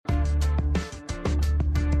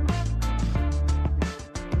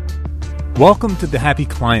Welcome to the Happy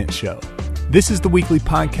Client Show. This is the weekly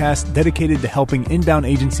podcast dedicated to helping inbound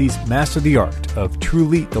agencies master the art of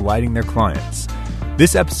truly delighting their clients.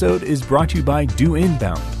 This episode is brought to you by Do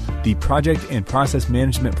Inbound, the project and process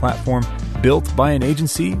management platform built by an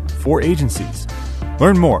agency for agencies.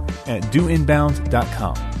 Learn more at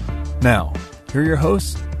doinbound.com. Now, here are your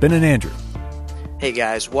hosts, Ben and Andrew. Hey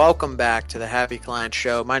guys, welcome back to the Happy Client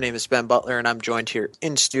Show. My name is Ben Butler and I'm joined here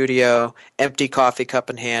in studio, empty coffee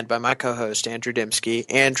cup in hand, by my co-host Andrew Dimsky.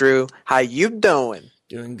 Andrew, how you doing?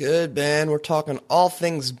 Doing good, Ben. We're talking all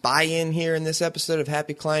things buy-in here in this episode of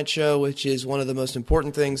Happy Client Show, which is one of the most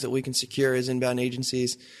important things that we can secure as inbound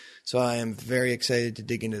agencies. So I am very excited to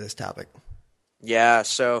dig into this topic. Yeah,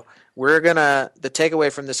 so the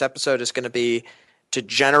takeaway from this episode is going to be to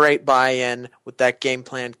generate buy-in with that game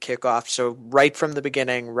plan kickoff. So right from the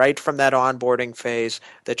beginning, right from that onboarding phase,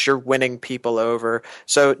 that you're winning people over.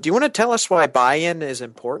 So do you want to tell us why buy-in is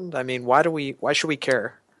important? I mean, why should we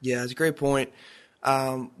care? Yeah, it's a great point.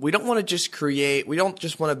 We don't want to just we don't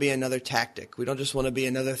just want to be another tactic. We don't just want to be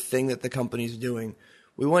another thing that the company's doing.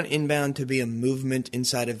 We want inbound to be a movement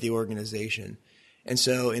inside of the organization. And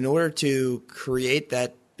so in order to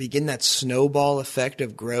begin that snowball effect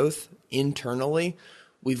of growth internally,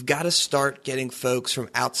 we've got to start getting folks from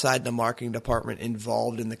outside the marketing department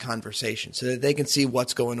involved in the conversation so that they can see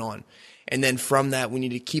what's going on. And then from that, we need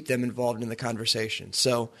to keep them involved in the conversation.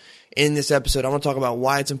 So in this episode, I want to talk about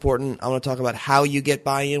why it's important. I want to talk about how you get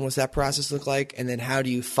buy-in, what's that process look like, and then how do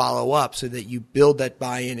you follow up so that you build that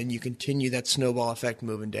buy-in and you continue that snowball effect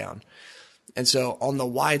moving down. And so on the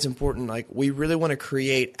why it's important, we really want to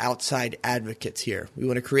create outside advocates here. We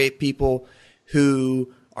want to create people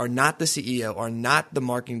who are not the CEO, are not the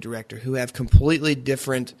marketing director, who have completely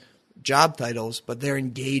different job titles, but they're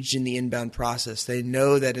engaged in the inbound process. They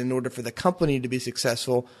know that in order for the company to be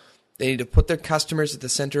successful, they need to put their customers at the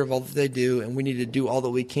center of all that they do, and we need to do all that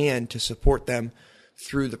we can to support them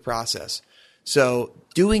through the process. So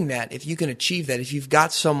doing that, if you can achieve that, if you've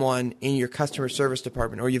got someone in your customer service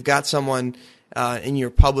department or you've got someone in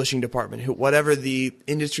your publishing department, whatever the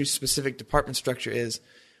industry-specific department structure is,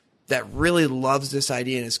 that really loves this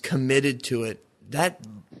idea and is committed to it, that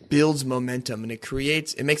builds momentum and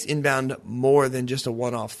it makes inbound more than just a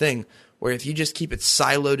one-off thing, where if you just keep it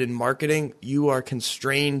siloed in marketing, you are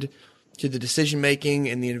constrained to the decision-making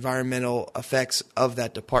and the environmental effects of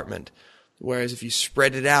that department. Whereas if you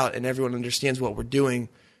spread it out and everyone understands what we're doing,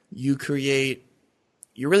 you're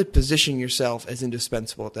really positioning yourself as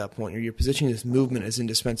indispensable at that point, or you're positioning this movement as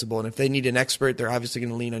indispensable. And if they need an expert, they're obviously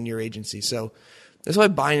going to lean on your agency. So that's why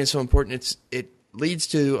buy-in is so important. It leads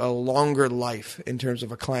to a longer life in terms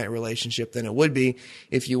of a client relationship than it would be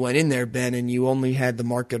if you went in there, Ben, and you only had the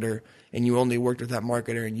marketer and you only worked with that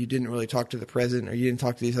marketer and you didn't really talk to the president or you didn't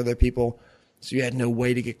talk to these other people. So you had no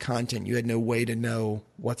way to get content. You had no way to know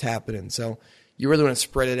what's happening. So you really want to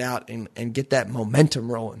spread it out and get that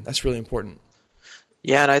momentum rolling. That's really important.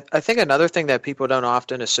 Yeah, and I think another thing that people don't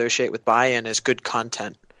often associate with buy-in is good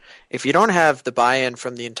content. If you don't have the buy-in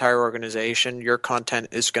from the entire organization, your content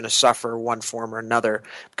is going to suffer one form or another.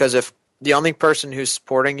 Because if the only person who's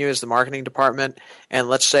supporting you is the marketing department, and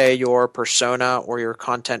let's say your persona or your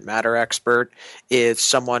content matter expert is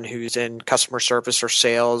someone who's in customer service or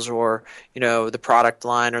sales or, the product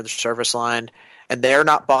line or the service line, and they're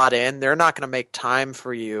not bought in, they're not going to make time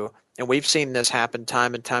for you. And we've seen this happen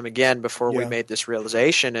time and time again before we made this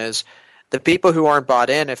realization is the people who aren't bought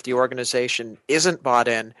in, if the organization isn't bought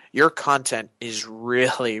in, your content is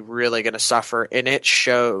really, really going to suffer, and it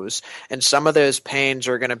shows. And some of those pains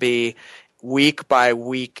are going to be week by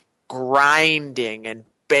week grinding and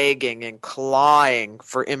begging and clawing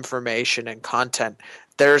for information and content.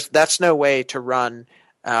 That's no way to run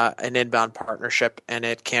an inbound partnership, and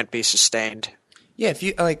it can't be sustained. Yeah, if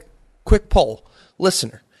you quick poll,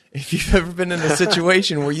 listener, if you've ever been in a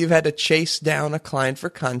situation where you've had to chase down a client for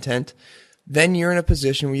content, then you're in a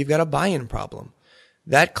position where you've got a buy-in problem.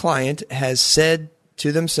 That client has said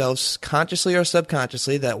to themselves, consciously or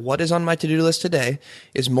subconsciously, that what is on my to-do list today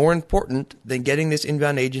is more important than getting this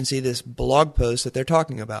inbound agency this blog post that they're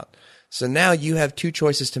talking about. So now you have two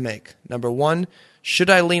choices to make. Number one, should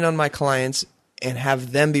I lean on my clients and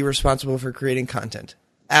have them be responsible for creating content?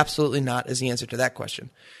 Absolutely not is the answer to that question.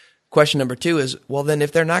 Question number two is, well, then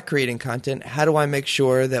if they're not creating content, how do I make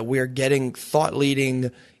sure that we're getting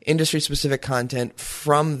thought-leading, industry-specific content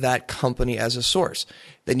from that company as a source?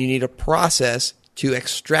 Then you need a process to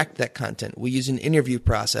extract that content. We use an interview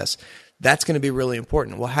process. That's going to be really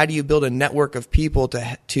important. Well, how do you build a network of people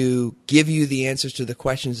to give you the answers to the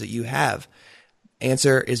questions that you have?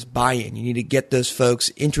 Answer is buy-in. You need to get those folks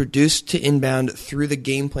introduced to inbound through the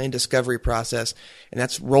game plan discovery process. And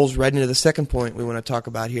that rolls right into the second point we want to talk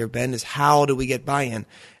about here, Ben, is how do we get buy-in?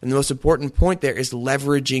 And the most important point there is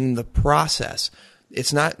leveraging the process.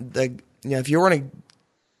 It's not if you want to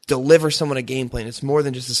deliver someone a game plan, it's more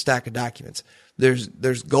than just a stack of documents.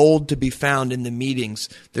 There's gold to be found in the meetings.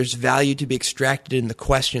 There's value to be extracted in the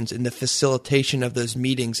questions, in the facilitation of those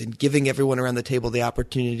meetings, and giving everyone around the table the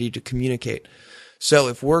opportunity to communicate. So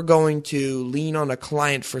if we're going to lean on a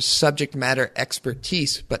client for subject matter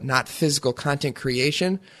expertise, but not physical content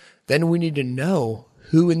creation, then we need to know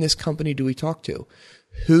who in this company do we talk to?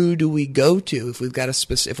 Who do we go to if we've got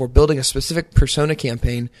if we're building a specific persona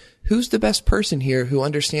campaign? Who's the best person here who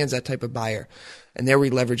understands that type of buyer? And there we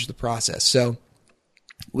leverage the process. So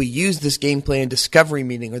we use this game plan discovery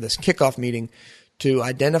meeting or this kickoff meeting to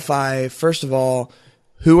identify, first of all,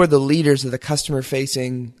 who are the leaders of the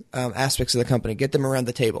customer-facing aspects of the company. Get them around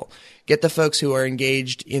the table. Get the folks who are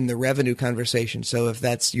engaged in the revenue conversation. So if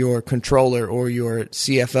that's your controller or your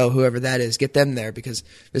CFO, whoever that is, get them there because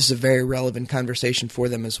this is a very relevant conversation for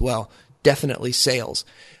them as well. Definitely sales.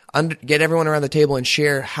 Get everyone around the table and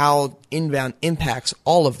share how inbound impacts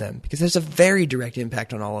all of them because there's a very direct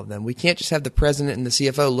impact on all of them. We can't just have the president and the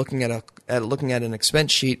CFO looking at an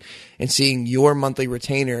expense sheet and seeing your monthly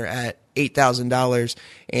retainer at $8,000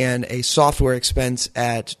 and a software expense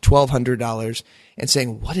at $1,200 and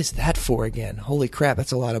saying, what is that for again? Holy crap,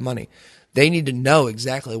 that's a lot of money. They need to know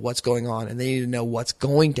exactly what's going on and they need to know what's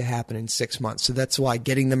going to happen in 6 months. So that's why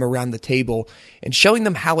getting them around the table and showing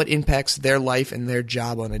them how it impacts their life and their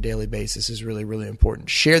job on a daily basis is really, really important.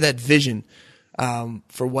 Share that vision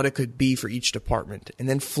for what it could be for each department and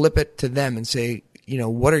then flip it to them and say,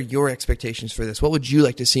 what are your expectations for this? What would you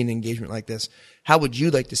like to see in an engagement like this? How would you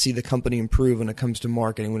like to see the company improve when it comes to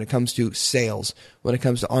marketing, when it comes to sales, when it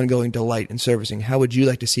comes to ongoing delight and servicing? How would you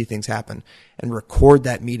like to see things happen? And record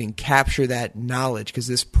that meeting, capture that knowledge, because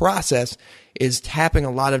this process is tapping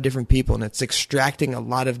a lot of different people and it's extracting a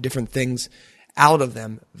lot of different things out of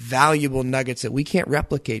them, valuable nuggets that we can't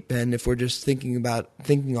replicate, Ben, if we're just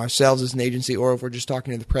thinking ourselves as an agency or if we're just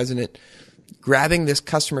talking to the president. Grabbing this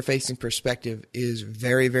customer-facing perspective is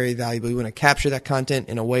very, very valuable. We want to capture that content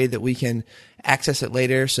in a way that we can access it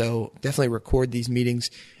later. So definitely record these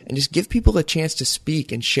meetings and just give people a chance to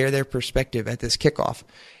speak and share their perspective at this kickoff.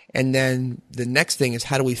 And then the next thing is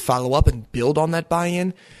how do we follow up and build on that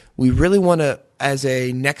buy-in? We really want to, as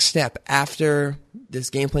a next step after this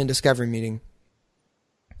game plan discovery meeting,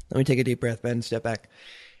 let me take a deep breath, Ben, step back.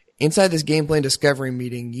 Inside this game plan discovery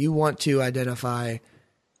meeting, you want to identify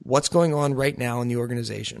what's going on right now in the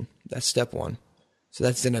organization. That's step one. So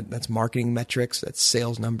that's marketing metrics, that's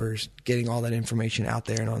sales numbers, getting all that information out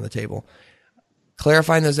there and on the table.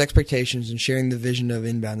 Clarifying those expectations and sharing the vision of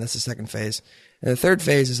inbound, that's the second phase. And the third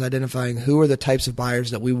phase is identifying who are the types of buyers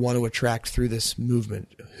that we want to attract through this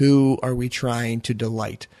movement. Who are we trying to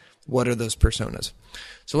delight? What are those personas?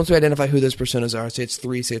 So once we identify who those personas are, say it's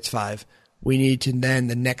 3, say it's 5, we need to then,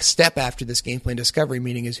 the next step after this game plan discovery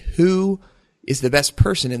meeting is who is the best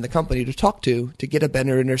person in the company to talk to get a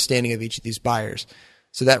better understanding of each of these buyers.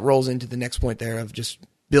 So that rolls into the next point there of just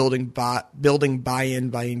building buy-in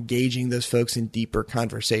by engaging those folks in deeper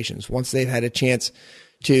conversations. Once they've had a chance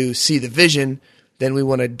to see the vision, then we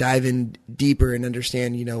want to dive in deeper and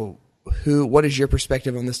understand, what is your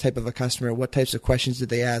perspective on this type of a customer? What types of questions did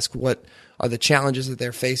they ask? What are the challenges that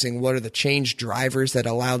they're facing? What are the change drivers that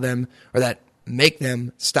allow them or that make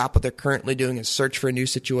them stop what they're currently doing and search for a new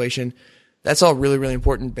situation? That's all really, really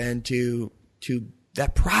important, Ben, to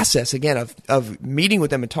that process, again, of meeting with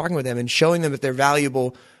them and talking with them and showing them that they're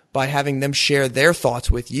valuable by having them share their thoughts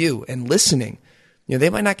with you and listening. They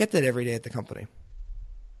might not get that every day at the company.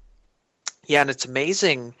 Yeah, and it's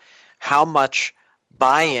amazing how much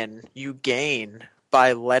buy-in you gain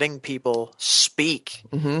by letting people speak.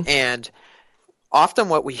 Mm-hmm. And often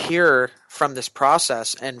what we hear from this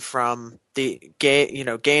process and from the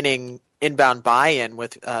gaining inbound buy-in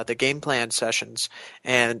with the game plan sessions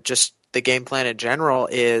and just the game plan in general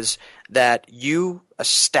is that you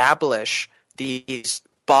establish these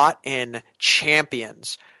bought-in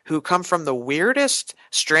champions who come from the weirdest,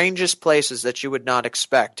 strangest places that you would not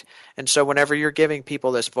expect. And so whenever you're giving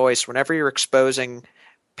people this voice, whenever you're exposing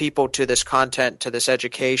people to this content, to this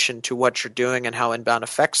education, to what you're doing and how inbound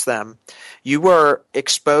affects them, you are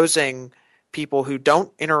exposing people who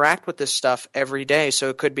don't interact with this stuff every day. So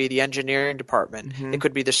it could be the engineering department. Mm-hmm. It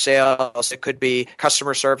could be the sales. It could be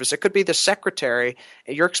customer service. It could be the secretary.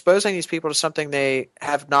 You're exposing these people to something they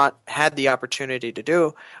have not had the opportunity to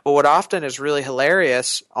do. But what often is really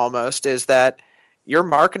hilarious almost is that your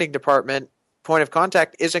marketing department point of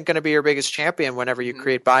contact isn't going to be your biggest champion whenever you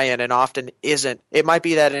create buy-in, and often isn't. It might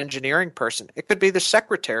be that engineering person. It could be the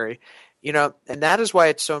secretary, and that is why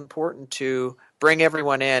it's so important to bring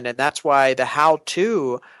everyone in. And that's why the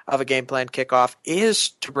how-to of a game plan kickoff is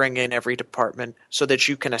to bring in every department so that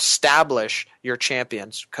you can establish your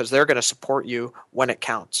champions, because they're going to support you when it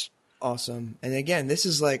counts. Awesome. And again, this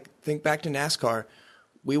is like, think back to NASCAR.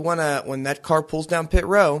 We want to, when that car pulls down pit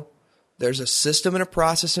row, there's a system and a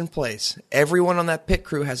process in place. Everyone on that pit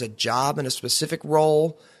crew has a job and a specific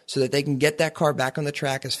role so that they can get that car back on the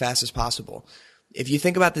track as fast as possible. If you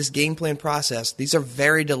think about this game plan process, these are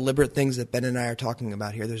very deliberate things that Ben and I are talking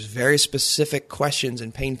about here. There's very specific questions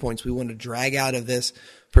and pain points we want to drag out of this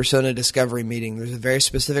persona discovery meeting. There's a very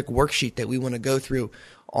specific worksheet that we want to go through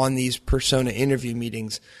on these persona interview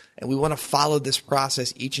meetings. And we want to follow this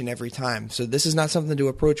process each and every time. So this is not something to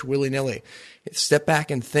approach willy-nilly. Step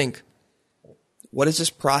back and think, what is this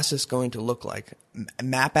process going to look like?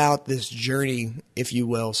 Map out this journey, if you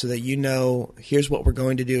will, so that you know, here's what we're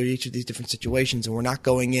going to do in each of these different situations. And we're not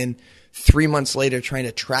going in 3 months later trying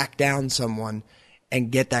to track down someone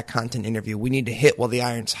and get that content interview. We need to hit while the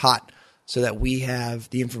iron's hot so that we have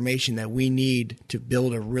the information that we need to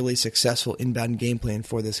build a really successful inbound game plan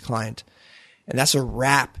for this client. And that's a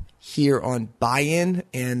wrap here on buy-in.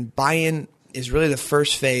 And buy-in is really the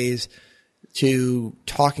first phase to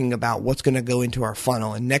talking about what's going to go into our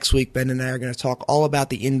funnel. And next week, Ben and I are going to talk all about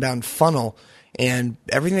the inbound funnel and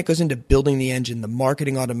everything that goes into building the engine, the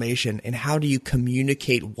marketing automation, and how do you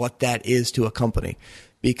communicate what that is to a company.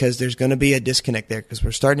 Because there's going to be a disconnect there because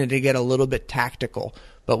we're starting to get a little bit tactical,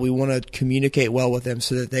 but we want to communicate well with them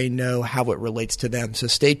so that they know how it relates to them. So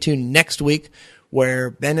stay tuned next week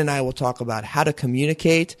where Ben and I will talk about how to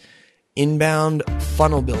communicate inbound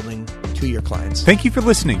funnel building to your clients. Thank you for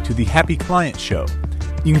listening to the Happy Client Show.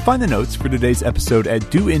 You can find the notes for today's episode at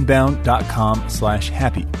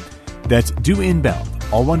doinbound.com/happy. That's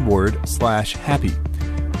doinbound, all one word,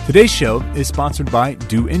 /happy. Today's show is sponsored by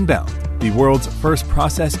Do Inbound, the world's first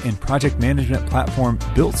process and project management platform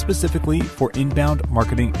built specifically for inbound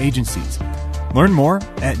marketing agencies. Learn more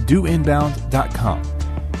at doinbound.com.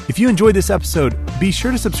 If you enjoyed this episode, be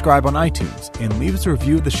sure to subscribe on iTunes and leave us a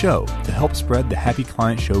review of the show to help spread the Happy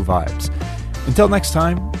Client Show vibes. Until next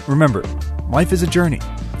time, remember, life is a journey.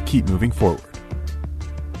 Keep moving forward.